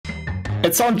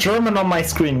It's on German on my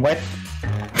screen. What?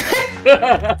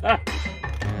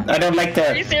 I don't like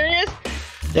that. Are you serious?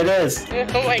 It is.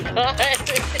 Oh my god.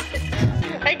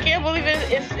 I can't believe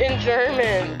it's in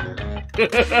German.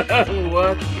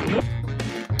 What?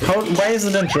 Why is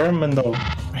it in German though?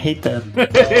 I hate that.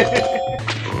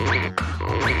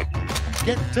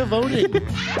 Get to voting.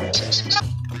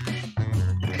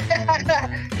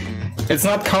 It's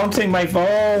not counting my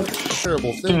vote.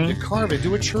 Terrible thing to carve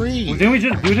into a tree. Well, didn't we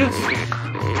just do this?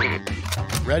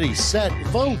 Ready, set,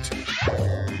 vote.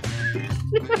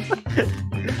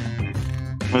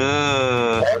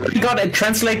 Oh my god, it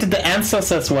translated the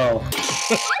answers as well.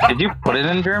 Did you put it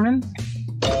in German?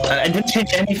 I didn't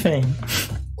change anything.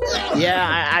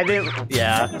 Yeah, I didn't.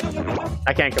 Yeah,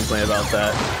 I can't complain about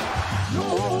that.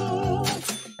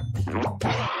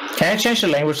 Can I change the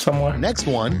language somewhere? Next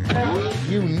one.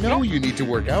 You know you need to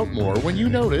work out more when you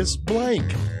notice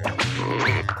blank.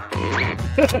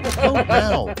 Vote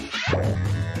now.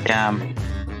 Damn.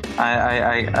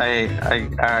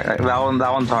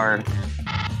 That one's hard.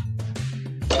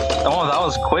 Oh, that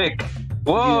was quick.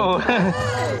 Whoa.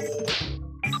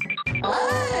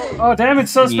 Oh, damn it,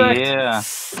 suspect. Yeah.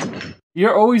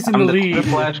 You're always in I'm the lead.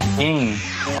 Quiplash king.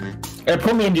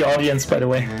 Put me in the audience, by the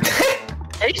way.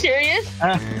 Are you serious?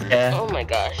 Yeah. Oh my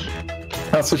gosh.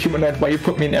 Also, Humanoid, why you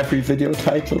put me in every video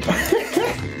title?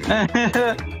 I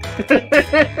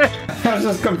was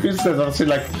just confused. There's also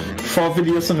like 4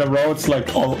 videos in a row. It's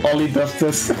like Ollie does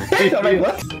this. I'm like,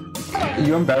 what?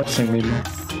 You're embarrassing me.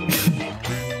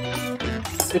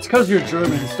 It's because you're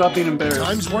German. Stop being embarrassed.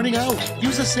 Time's running out.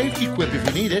 Use a safety quip if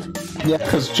you need it. Yeah,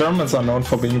 because Germans are known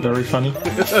for being very funny.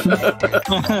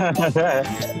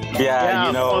 Yeah,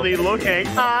 you know. Funny looking.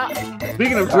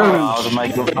 Speaking of German.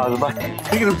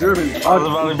 Speaking of German. I was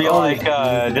about to be like,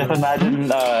 just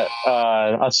imagine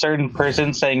a certain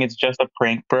person saying it's just a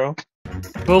prank, bro.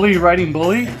 Bully writing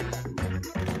bully?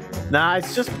 Nah,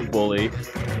 it's just bully.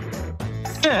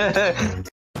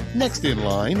 Next in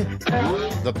line,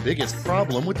 the biggest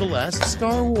problem with the last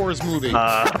Star Wars movie.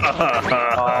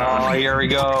 Oh, here we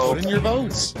go. Put in your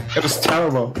votes. It was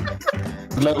terrible.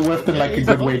 It would have been like a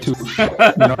good way to, you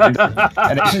know, and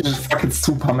actually just fucking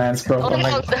Superman's, bro. I'm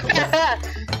like,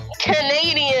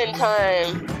 Canadian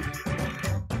time.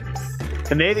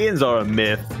 Canadians are a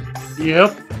myth.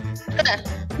 Yep.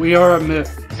 We are a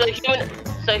myth. So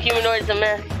humanoid's a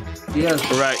myth. Yes.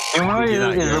 Right.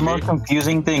 Humanoid is the most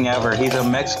confusing thing ever. He's a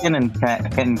Mexican in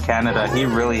Canada. He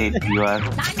really hates the US.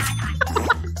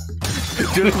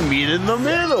 Just meet in the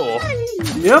middle.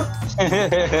 Yep.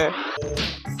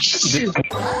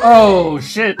 Oh,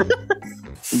 shit.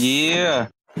 Yeah.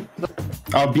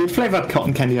 oh, beard flavored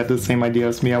cotton candy had the same idea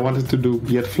as me. I wanted to do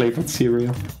beard flavored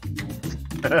cereal.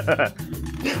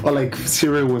 Or like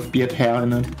cereal with beard hair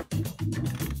in it.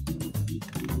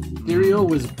 Cereal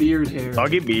was beard hair.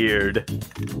 Doggy beard.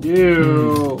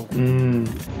 Ew.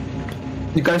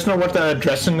 You guys know what the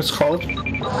dressing is called?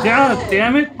 God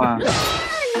damn it.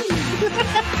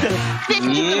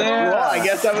 Yeah. Well, I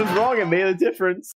guess I was wrong. It made a difference.